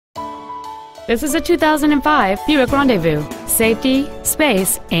This is a 2005 Buick Rendezvous. Safety,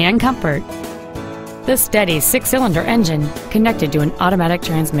 space, and comfort. The steady 6-cylinder engine, connected to an automatic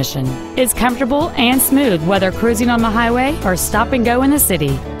transmission, is comfortable and smooth whether cruising on the highway or stop and go in the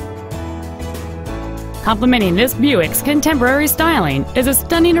city. Complementing this Buick's contemporary styling is a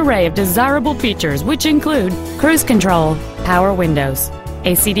stunning array of desirable features which include cruise control, power windows,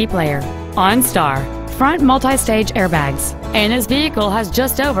 a CD player, OnStar, front multi-stage airbags, and this vehicle has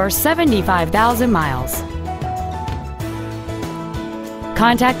just over 75,000 miles.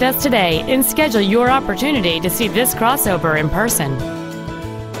 Contact us today and schedule your opportunity to see this crossover in person.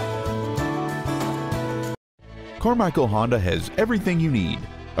 Carmichael Honda has everything you need.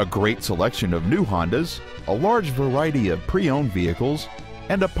 A great selection of new Hondas, a large variety of pre-owned vehicles,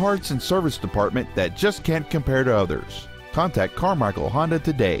 and a parts and service department that just can't compare to others. Contact Carmichael Honda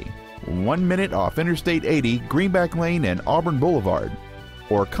today. 1 minute off Interstate 80, Greenback Lane and Auburn Boulevard.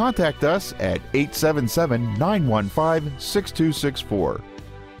 Or contact us at 877-915-6264.